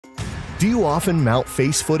Do you often mount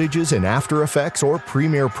face footages in After Effects or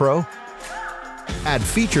Premiere Pro? Add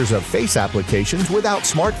features of face applications without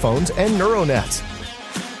smartphones and neuronets.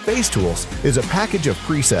 Face Tools is a package of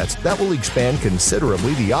presets that will expand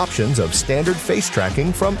considerably the options of standard face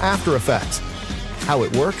tracking from After Effects. How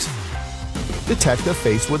it works? Detect a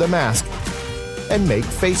face with a mask and make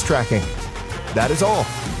face tracking. That is all.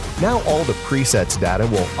 Now all the presets data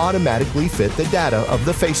will automatically fit the data of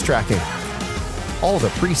the face tracking. All the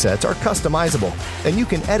presets are customizable, and you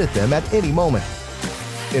can edit them at any moment.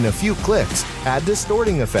 In a few clicks, add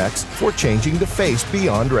distorting effects for changing the face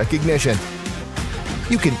beyond recognition.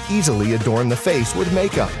 You can easily adorn the face with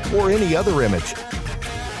makeup or any other image.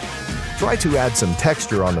 Try to add some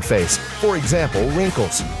texture on the face, for example,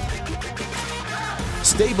 wrinkles.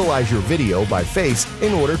 Stabilize your video by face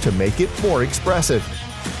in order to make it more expressive.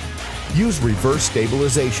 Use reverse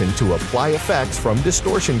stabilization to apply effects from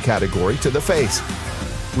distortion category to the face.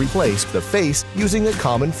 Replace the face using a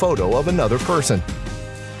common photo of another person.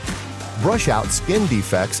 Brush out skin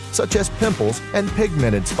defects such as pimples and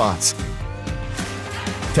pigmented spots.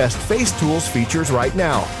 Test Face Tools features right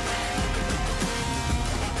now.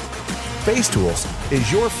 Face Tools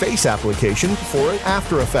is your face application for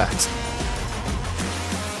After Effects.